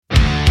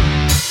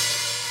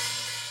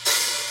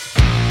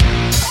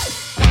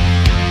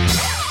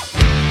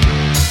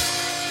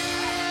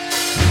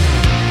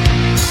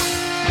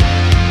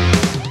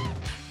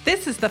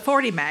is the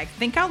 40 Mag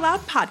Think Out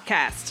Loud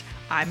podcast.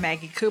 I'm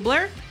Maggie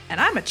Kubler,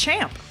 and I'm a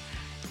champ.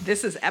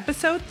 This is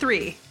episode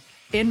 3,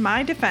 In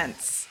My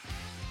Defense.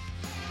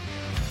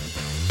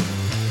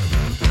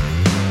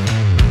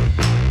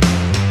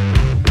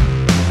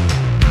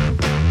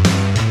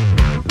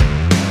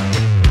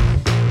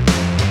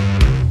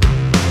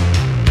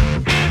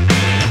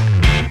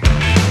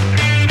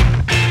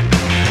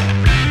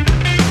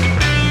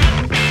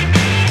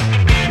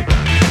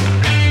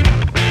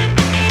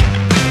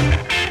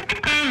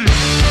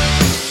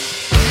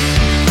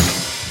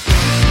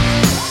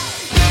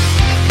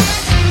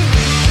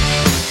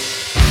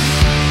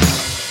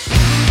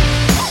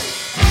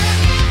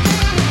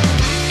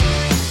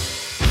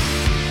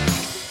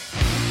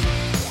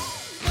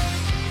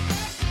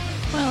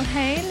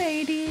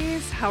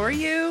 How are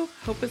you?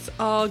 Hope it's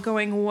all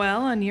going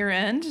well on your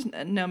end,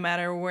 no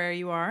matter where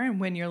you are and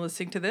when you're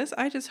listening to this.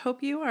 I just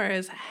hope you are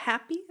as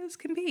happy as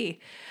can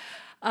be.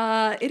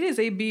 It is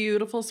a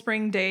beautiful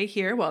spring day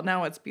here. Well,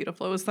 now it's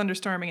beautiful. It was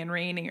thunderstorming and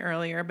raining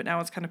earlier, but now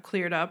it's kind of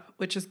cleared up,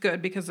 which is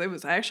good because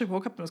I actually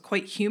woke up and it was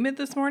quite humid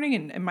this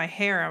morning, and my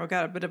hair, I've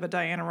got a bit of a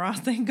Diana Ross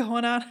thing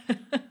going on.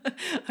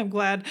 I'm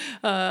glad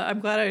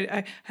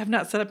I have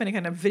not set up any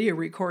kind of video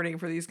recording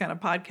for these kind of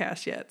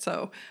podcasts yet.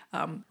 So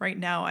right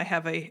now I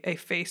have a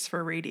face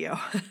for radio.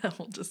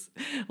 We'll just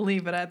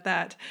leave it at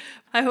that.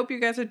 I hope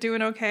you guys are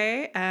doing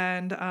okay.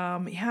 And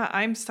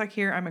I'm stuck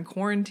here. I'm in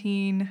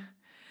quarantine.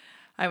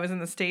 I was in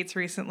the States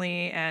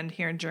recently, and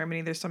here in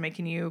Germany, they're still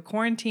making you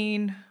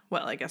quarantine.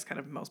 Well, I guess kind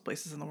of most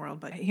places in the world,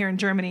 but here in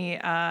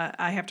Germany,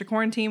 I have to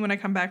quarantine when I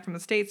come back from the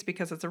States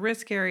because it's a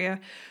risk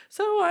area.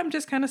 So I'm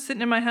just kind of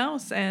sitting in my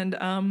house, and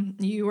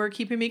you are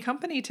keeping me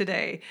company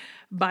today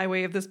by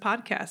way of this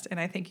podcast. And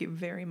I thank you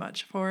very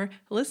much for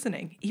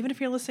listening. Even if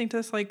you're listening to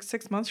this like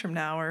 6 months from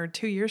now or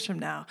 2 years from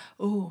now.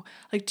 Oh,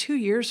 like 2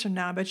 years from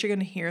now, I bet you're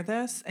going to hear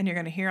this, and you're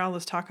going to hear all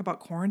this talk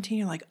about quarantine.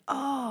 You're like,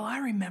 oh, I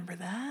remember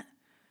that.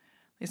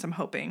 At least I'm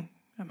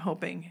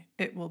hoping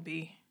it will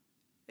be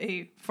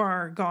a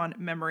far gone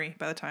memory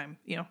by the time,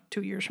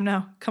 2 years from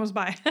now comes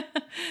by.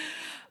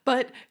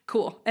 But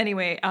cool.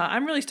 Anyway,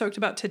 I'm really stoked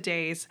about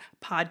today's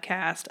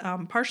podcast,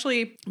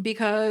 partially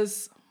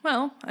because,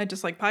 well, I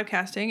just like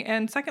podcasting.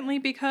 And secondly,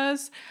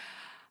 because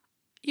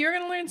you're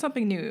going to learn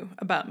something new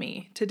about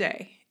me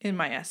today in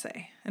my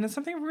essay. And it's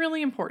something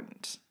really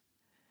important.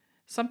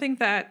 Something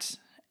that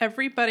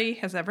everybody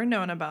has ever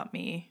known about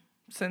me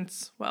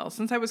since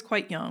I was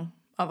quite young.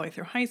 All the way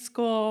through high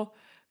school,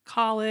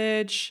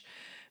 college,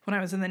 when I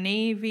was in the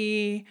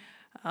Navy.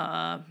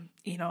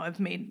 I've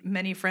made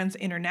many friends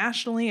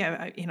internationally.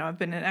 I've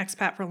been an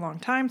expat for a long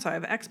time, so I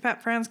have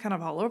expat friends kind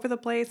of all over the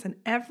place, and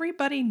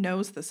everybody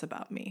knows this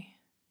about me.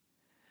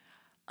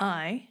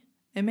 I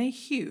am a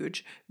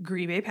huge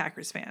Green Bay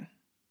Packers fan.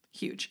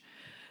 Huge.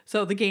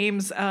 So the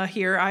games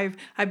here,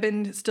 I've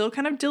been still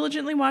kind of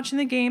diligently watching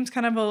the games,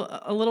 kind of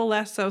a little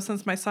less so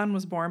since my son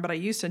was born, but I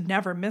used to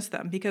never miss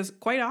them because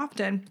quite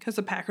often, because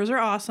the Packers are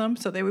awesome,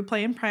 so they would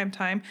play in prime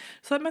time.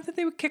 So that meant that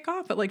they would kick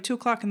off at like 2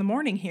 o'clock in the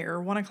morning here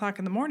or 1 o'clock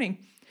in the morning.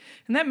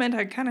 And that meant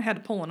I kind of had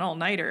to pull an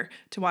all-nighter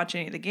to watch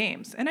any of the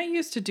games. And I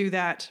used to do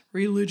that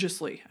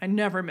religiously. I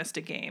never missed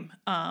a game.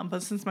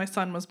 But since my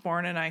son was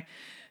born and I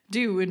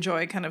do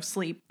enjoy kind of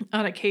sleep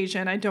on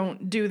occasion, I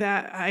don't do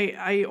that.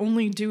 I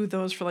only do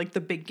those for like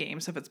the big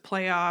games, if it's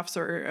playoffs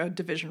or a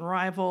division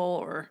rival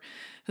or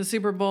the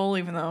Super Bowl,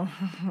 even though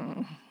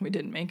we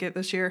didn't make it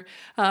this year.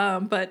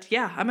 But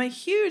yeah, I'm a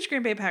huge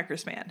Green Bay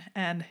Packers fan,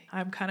 and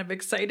I'm kind of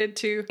excited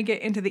to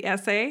get into the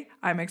essay.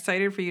 I'm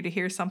excited for you to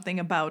hear something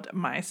about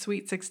my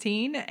Sweet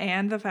 16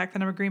 and the fact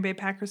that I'm a Green Bay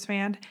Packers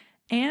fan.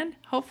 And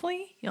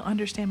hopefully you'll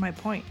understand my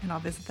point, and I'll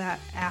visit that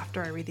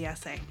after I read the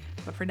essay.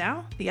 But for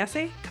now, the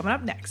essay coming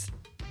up next.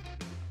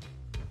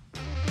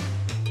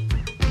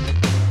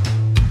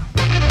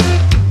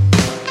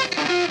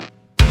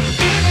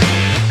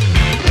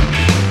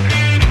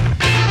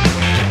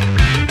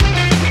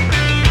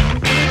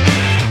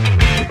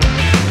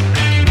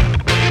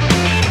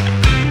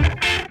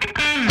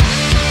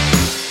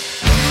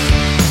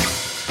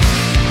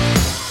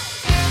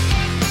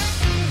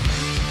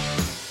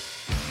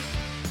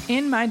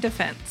 In my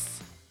defense.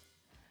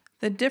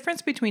 The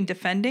difference between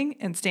defending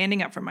and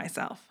standing up for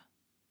myself.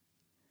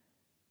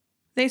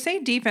 They say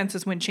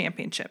defenses win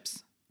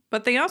championships,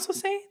 but they also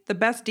say the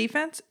best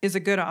defense is a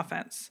good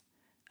offense.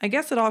 I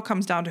guess it all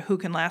comes down to who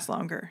can last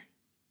longer.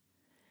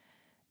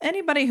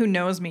 Anybody who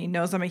knows me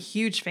knows I'm a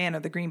huge fan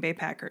of the Green Bay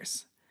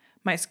Packers.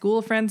 My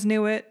school friends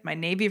knew it, my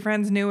Navy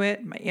friends knew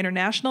it, my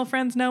international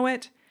friends know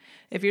it.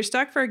 If you're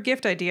stuck for a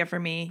gift idea for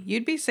me,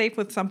 you'd be safe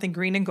with something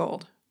green and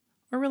gold,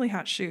 or really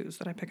hot shoes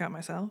that I pick out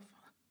myself.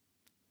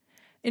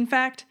 In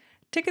fact,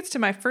 tickets to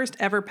my first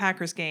ever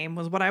Packers game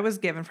was what I was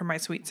given for my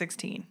Sweet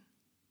 16.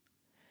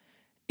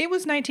 It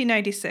was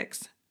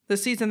 1996, the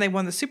season they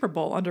won the Super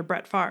Bowl under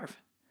Brett Favre.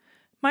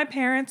 My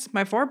parents,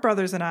 my 4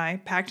 brothers, and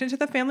I packed into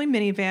the family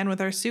minivan with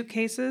our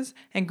suitcases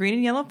and green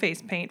and yellow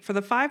face paint for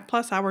the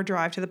 5+ hour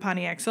drive to the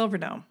Pontiac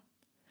Silverdome.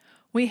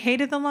 We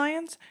hated the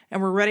Lions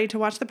and were ready to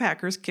watch the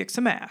Packers kick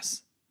some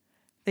ass.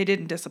 They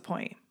didn't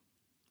disappoint.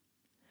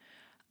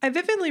 I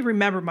vividly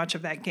remember much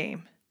of that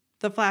game.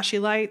 The flashy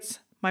lights,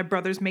 my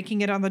brothers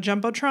making it on the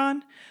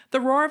Jumbotron, the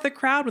roar of the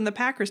crowd when the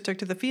Packers took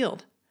to the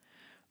field.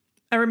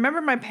 I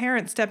remember my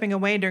parents stepping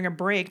away during a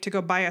break to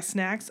go buy us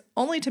snacks,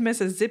 only to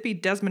miss a zippy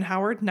Desmond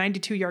Howard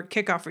 92-yard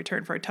kickoff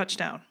return for a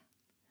touchdown.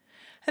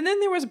 And then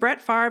there was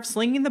Brett Favre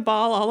slinging the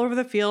ball all over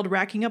the field,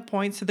 racking up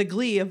points to the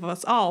glee of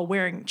us all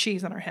wearing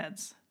cheese on our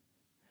heads.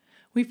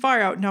 We far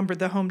outnumbered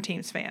the home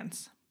team's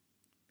fans.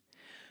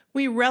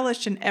 We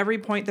relished in every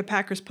point the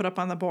Packers put up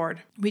on the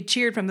board. We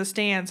cheered from the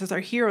stands as our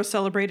heroes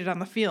celebrated on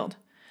the field.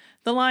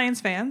 The Lions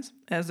fans,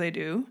 as they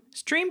do,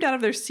 streamed out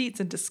of their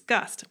seats in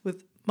disgust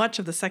with much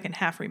of the second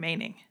half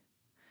remaining.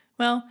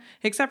 Well,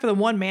 except for the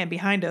one man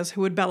behind us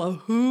who would bellow,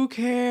 "Who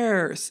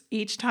cares?"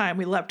 each time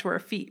we leapt to our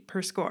feet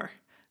per score.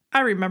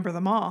 I remember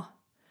them all,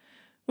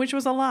 which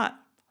was a lot.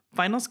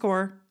 Final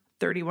score,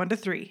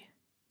 31-3.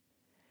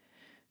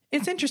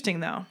 It's interesting,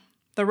 though.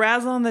 The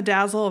razzle and the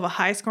dazzle of a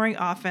high-scoring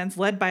offense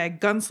led by a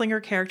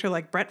gunslinger character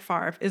like Brett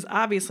Favre is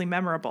obviously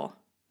memorable.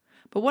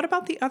 But what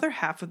about the other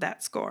half of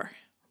that score?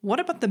 What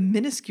about the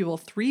minuscule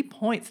 3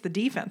 points the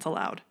defense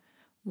allowed?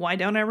 Why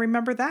don't I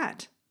remember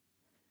that?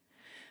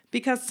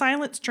 Because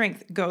silent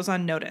strength goes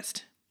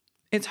unnoticed.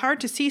 It's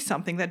hard to see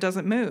something that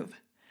doesn't move.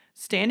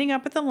 Standing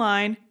up at the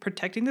line,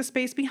 protecting the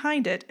space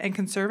behind it, and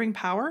conserving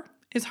power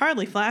is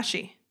hardly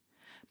flashy.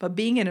 But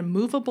being an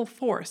immovable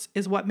force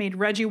is what made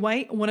Reggie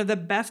White one of the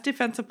best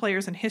defensive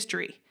players in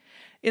history.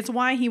 It's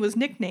why he was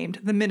nicknamed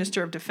the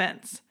Minister of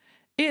Defense.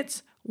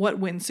 It's what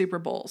wins Super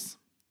Bowls.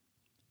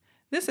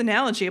 This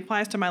analogy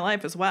applies to my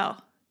life as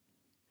well.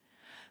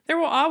 There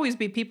will always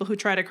be people who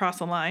try to cross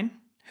the line,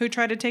 who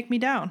try to take me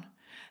down.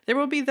 There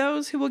will be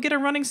those who will get a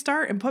running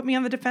start and put me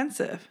on the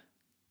defensive.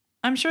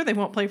 I'm sure they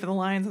won't play for the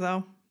Lions,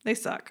 though. They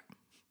suck.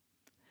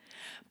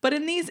 But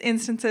in these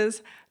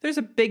instances, there's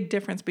a big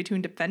difference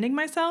between defending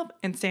myself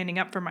and standing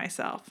up for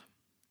myself.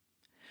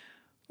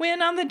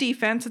 When on the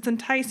defense, it's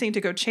enticing to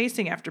go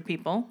chasing after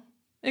people,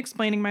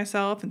 explaining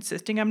myself,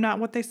 insisting I'm not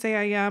what they say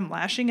I am,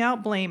 lashing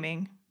out,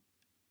 blaming.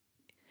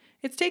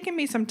 It's taken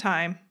me some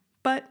time,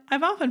 but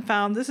I've often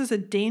found this is a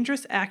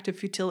dangerous act of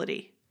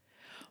futility.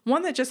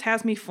 One that just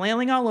has me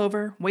flailing all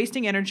over,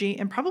 wasting energy,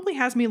 and probably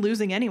has me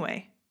losing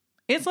anyway.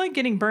 It's like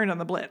getting burned on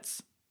the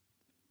blitz.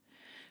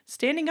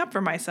 Standing up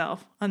for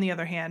myself, on the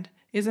other hand,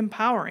 is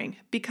empowering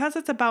because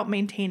it's about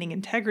maintaining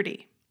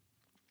integrity.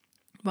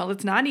 While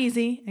it's not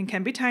easy and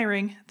can be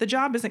tiring, the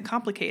job isn't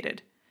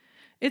complicated.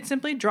 It's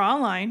simply draw a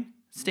line,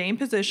 stay in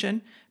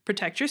position,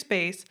 protect your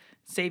space,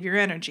 save your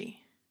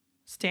energy.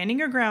 Standing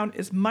your ground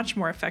is much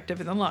more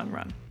effective in the long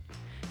run.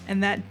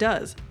 And that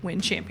does win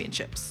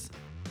championships.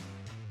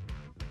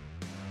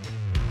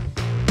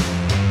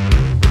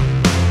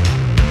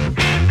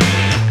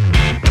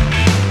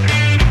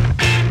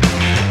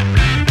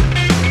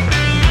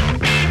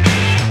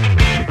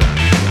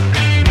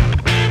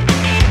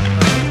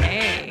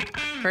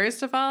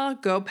 First of all,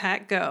 go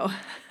Pack Go.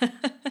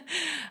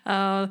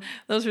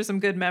 Those were some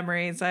good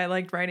memories. I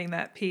liked writing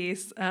that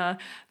piece.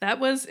 That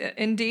was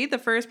indeed the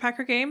first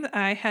Packer game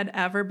I had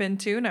ever been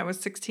to, and I was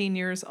 16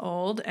 years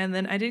old. And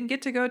then I didn't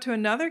get to go to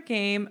another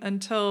game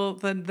until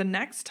the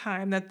next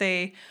time that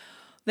they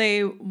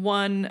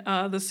won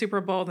the Super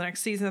Bowl, the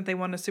next season that they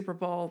won a Super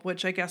Bowl,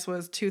 which I guess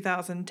was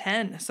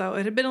 2010. So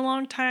it had been a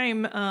long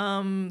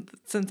time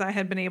since I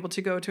had been able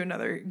to go to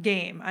another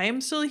game. I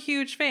am still a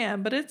huge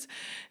fan, but it's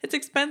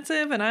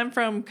expensive, and I'm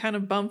from kind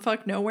of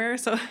bumfuck nowhere,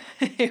 so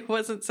it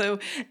wasn't so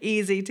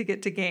easy to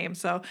get to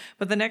games.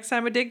 But the next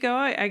time I did go,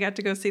 I got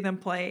to go see them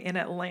play in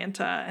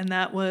Atlanta, and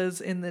that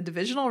was in the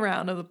divisional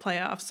round of the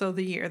playoffs, so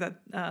the year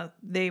that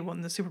they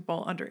won the Super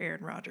Bowl under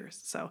Aaron Rodgers.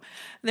 So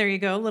there you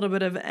go, a little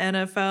bit of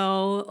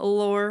NFL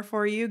lore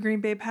for you,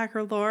 Green Bay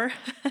Packer lore.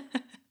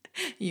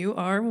 You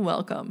are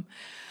welcome.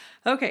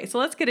 Okay, so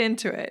let's get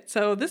into it.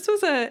 So this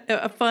was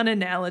a fun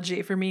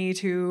analogy for me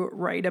to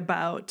write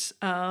about.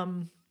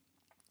 And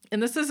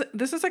this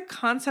is a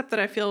concept that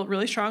I feel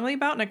really strongly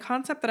about, and a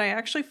concept that I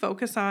actually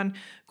focus on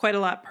quite a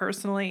lot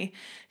personally.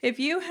 If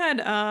you had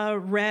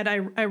read,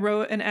 I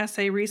wrote an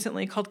essay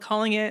recently called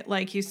 "Calling It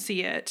Like You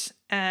See It,"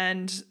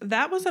 and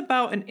that was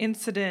about an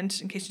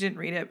incident. In case you didn't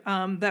read it,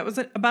 that was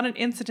about an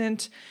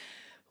incident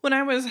when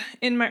I was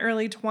in my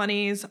early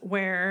 20s,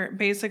 where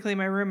basically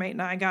my roommate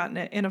and I got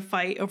in a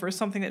fight over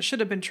something that should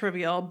have been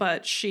trivial,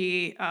 but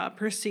she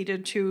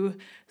proceeded to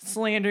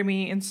slander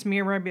me and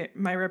smear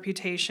my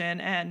reputation,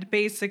 and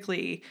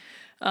basically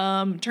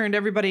turned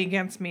everybody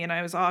against me, and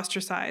I was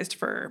ostracized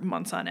for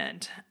months on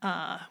end,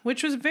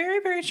 which was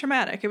very, very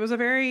traumatic. It was a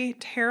very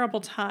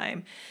terrible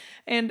time.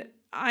 And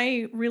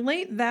I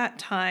relate that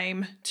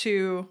time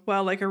to,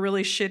 well, like a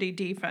really shitty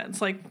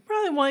defense, like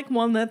probably like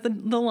one that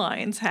the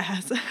Lions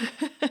has.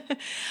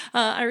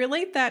 I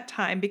relate that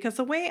time because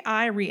the way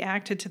I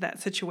reacted to that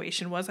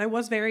situation was I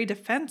was very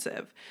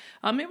defensive.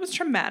 It was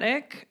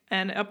traumatic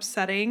and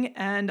upsetting,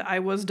 and I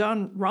was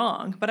done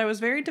wrong, but I was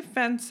very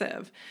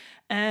defensive.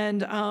 And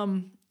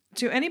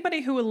to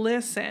anybody who would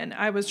listen,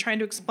 I was trying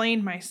to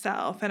explain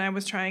myself, and I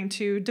was trying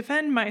to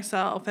defend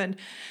myself, and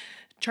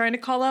trying to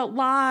call out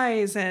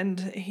lies,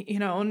 and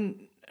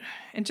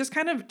and just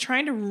kind of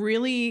trying to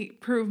really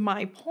prove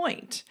my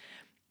point.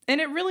 And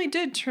it really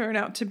did turn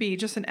out to be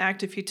just an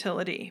act of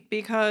futility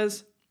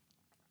because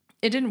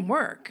it didn't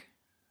work.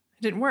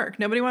 It didn't work.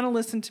 Nobody wanted to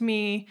listen to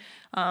me.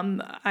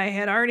 I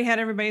had already had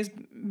everybody's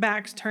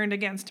backs turned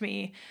against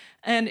me.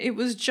 And it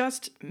was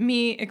just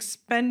me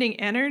expending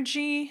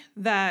energy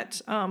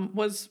that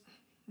was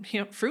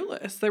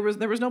fruitless. There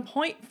was no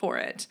point for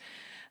it.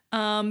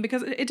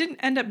 Because it didn't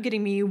end up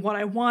getting me what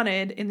I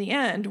wanted in the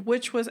end,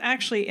 which was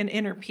actually an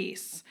inner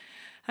peace.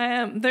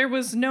 There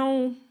was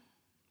no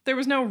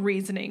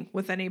reasoning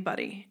with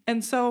anybody.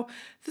 And so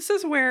this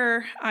is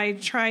where I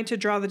try to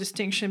draw the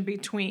distinction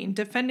between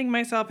defending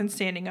myself and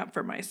standing up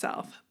for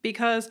myself.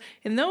 Because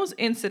in that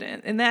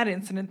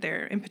incident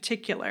there in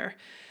particular,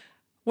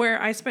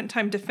 where I spent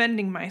time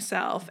defending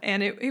myself,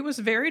 and it was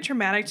very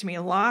traumatic to me,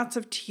 lots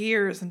of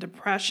tears and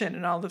depression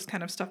and all this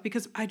kind of stuff,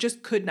 because I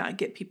just could not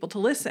get people to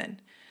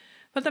listen.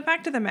 But the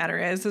fact of the matter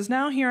is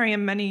now here I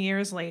am many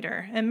years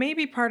later, and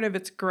maybe part of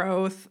it's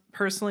growth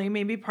personally,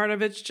 maybe part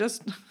of it's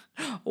just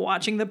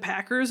watching the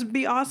Packers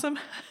be awesome.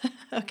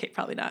 Okay,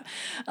 probably not.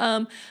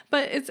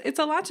 But it's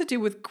a lot to do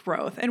with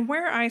growth. And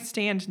where I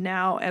stand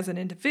now as an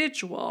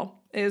individual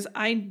is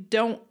I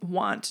don't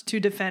want to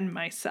defend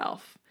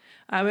myself.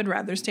 I would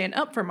rather stand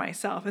up for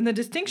myself. And the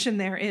distinction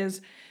there is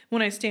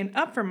when I stand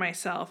up for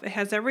myself, it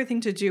has everything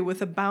to do with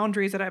the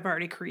boundaries that I've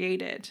already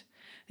created.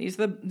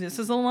 This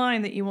is a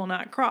line that you will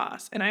not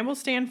cross. And I will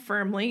stand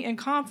firmly and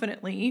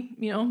confidently,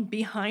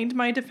 behind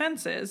my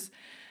defenses.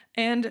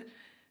 And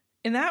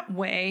in that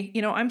way,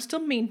 I'm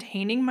still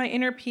maintaining my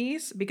inner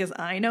peace because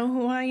I know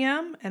who I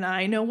am and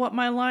I know what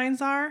my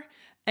lines are.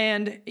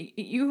 And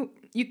you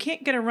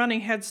can't get a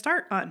running head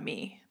start on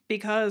me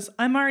because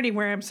I'm already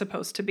where I'm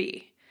supposed to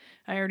be.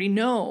 I already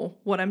know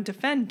what I'm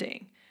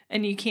defending,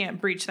 and you can't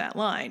breach that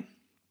line.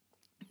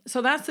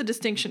 So that's the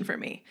distinction for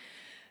me.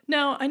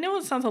 Now, I know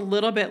it sounds a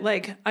little bit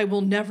like I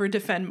will never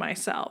defend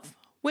myself,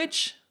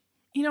 which,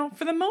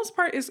 for the most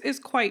part is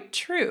quite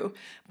true.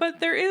 But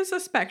there is a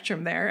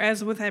spectrum there,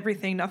 as with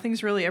everything.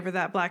 Nothing's really ever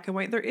that black and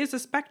white. There is a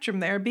spectrum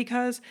there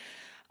because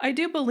I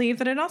do believe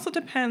that it also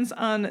depends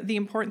on the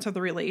importance of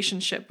the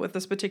relationship with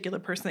this particular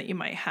person that you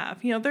might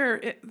have.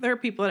 There are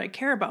people that I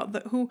care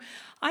about who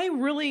I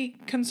really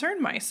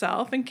concern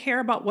myself and care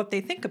about what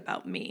they think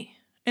about me.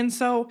 And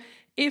so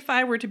if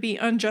I were to be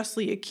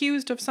unjustly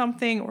accused of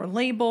something or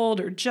labeled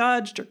or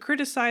judged or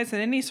criticized in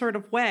any sort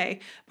of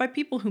way by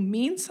people who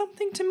mean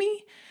something to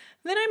me,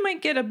 then I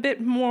might get a bit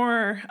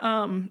more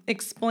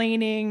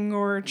explaining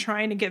or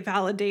trying to get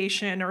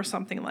validation or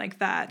something like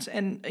that.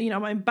 And,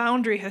 my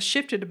boundary has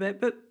shifted a bit,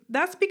 but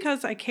that's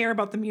because I care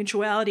about the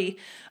mutuality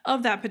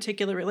of that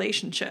particular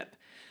relationship.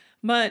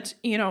 But,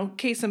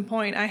 case in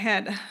point, I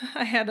had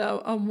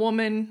a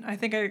woman, I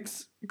think I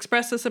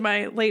expressed this in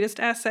my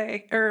latest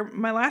essay or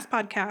my last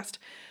podcast.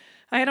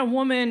 I had a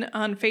woman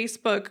on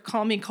Facebook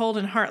call me cold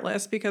and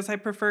heartless because I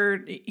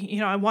preferred,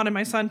 I wanted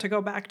my son to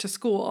go back to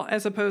school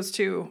as opposed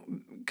to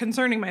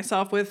concerning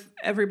myself with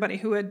everybody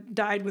who had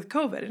died with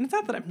COVID. And it's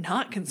not that I'm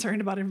not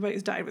concerned about everybody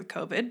who's died with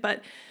COVID,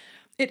 but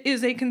it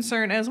is a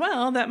concern as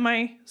well that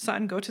my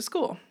son go to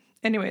school.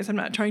 Anyways, I'm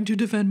not trying to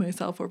defend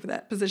myself over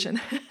that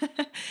position.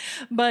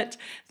 But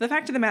the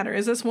fact of the matter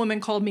is this woman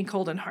called me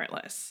cold and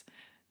heartless.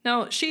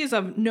 Now, she is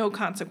of no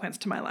consequence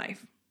to my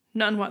life.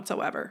 None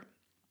whatsoever.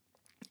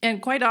 And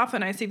quite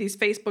often I see these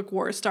Facebook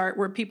wars start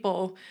where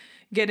people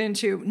get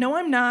into, no,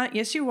 I'm not,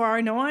 yes, you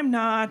are, no, I'm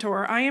not,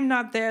 or I am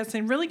not this,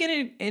 and really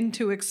get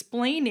into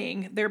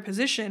explaining their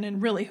position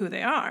and really who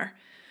they are.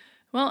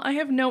 Well, I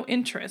have no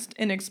interest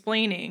in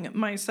explaining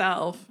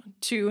myself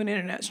to an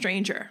internet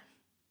stranger.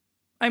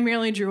 I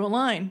merely drew a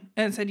line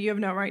and said, you have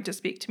no right to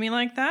speak to me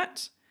like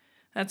that.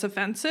 That's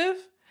offensive.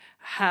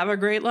 Have a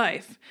great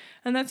life.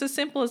 And that's as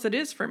simple as it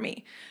is for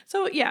me.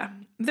 So yeah,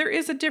 there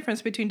is a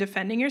difference between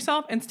defending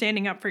yourself and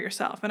standing up for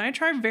yourself. And I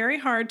try very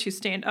hard to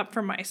stand up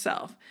for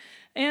myself.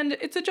 And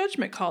it's a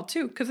judgment call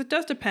too, because it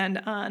does depend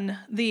on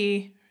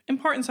the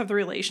importance of the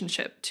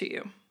relationship to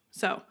you.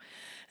 So,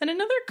 and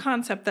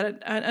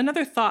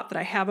another thought that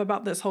I have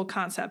about this whole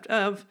concept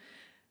of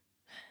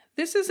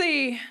this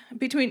is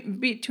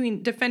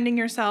between defending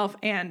yourself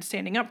and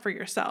standing up for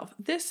yourself.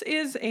 This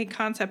is a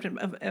concept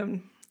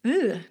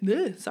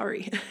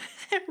sorry,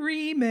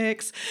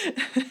 remix.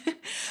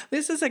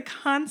 This is a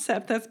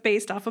concept that's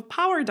based off of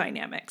power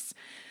dynamics.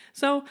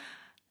 So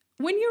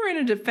when you're in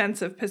a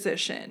defensive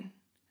position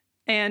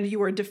and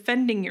you are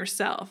defending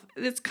yourself,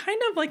 it's kind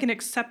of like an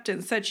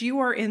acceptance that you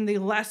are in the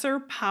lesser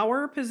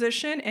power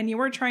position and you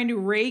are trying to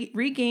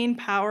regain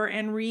power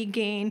and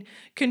regain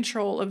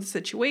control of the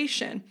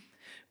situation,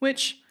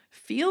 which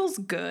feels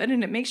good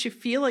and it makes you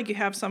feel like you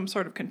have some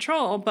sort of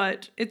control,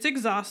 but it's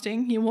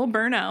exhausting. You will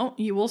burn out.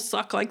 You will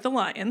suck like the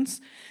lions.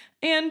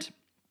 And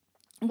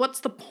what's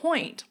the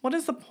point? What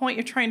is the point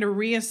you're trying to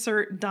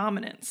reassert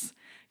dominance?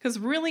 Because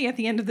really, at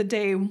the end of the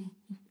day,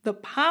 the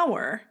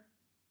power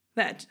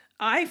that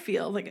I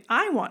feel like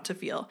I want to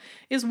feel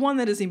is one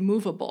that is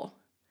immovable.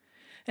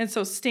 And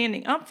so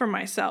standing up for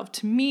myself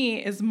to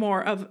me is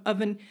more of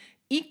an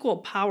equal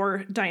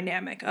power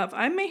dynamic of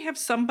I may have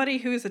somebody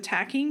who's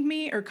attacking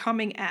me or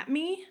coming at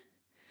me,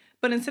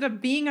 but instead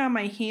of being on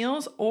my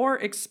heels or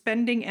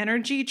expending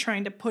energy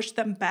trying to push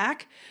them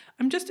back,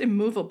 I'm just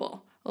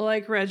immovable,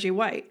 like Reggie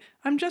White.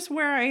 I'm just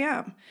where I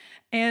am.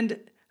 And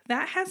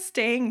that has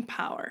staying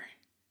power.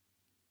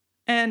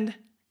 And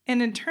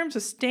in terms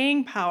of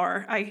staying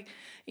power,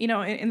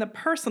 in the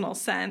personal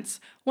sense,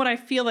 what I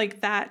feel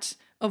like that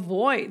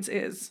avoids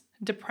is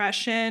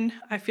depression.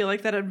 I feel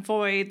like that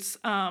avoids,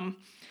 like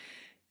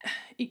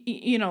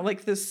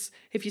this,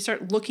 if you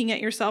start looking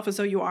at yourself as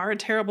though you are a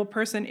terrible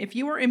person, if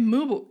you are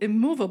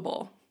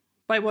immovable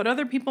by what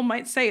other people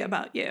might say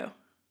about you,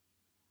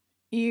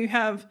 you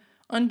have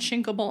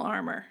unchinkable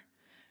armor.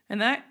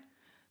 And that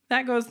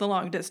goes the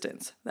long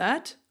distance.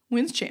 That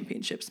wins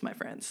championships, my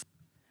friends.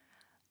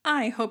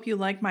 I hope you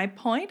like my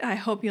point. I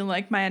hope you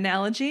like my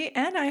analogy,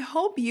 and I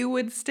hope you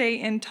would stay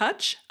in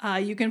touch.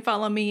 You can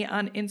follow me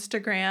on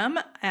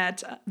Instagram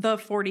at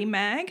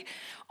the40mag,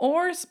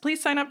 or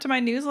please sign up to my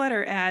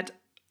newsletter at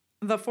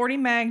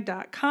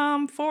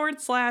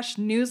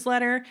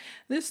the40mag.com/newsletter.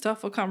 This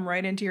stuff will come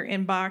right into your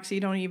inbox.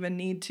 You don't even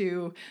need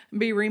to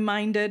be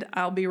reminded.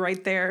 I'll be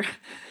right there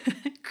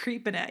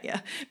creeping at you.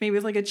 Maybe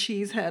it's like a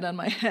cheese head on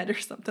my head or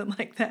something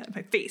like that,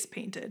 my face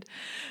painted.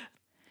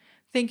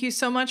 Thank you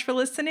so much for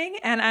listening,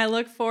 and I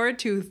look forward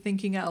to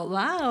thinking out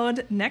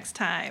loud next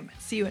time.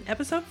 See you in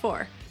episode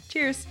 4.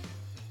 Cheers.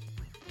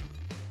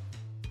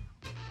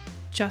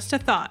 Just a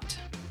thought.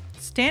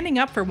 Standing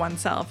up for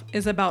oneself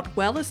is about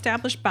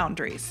well-established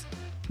boundaries.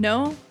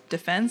 No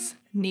defense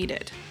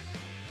needed.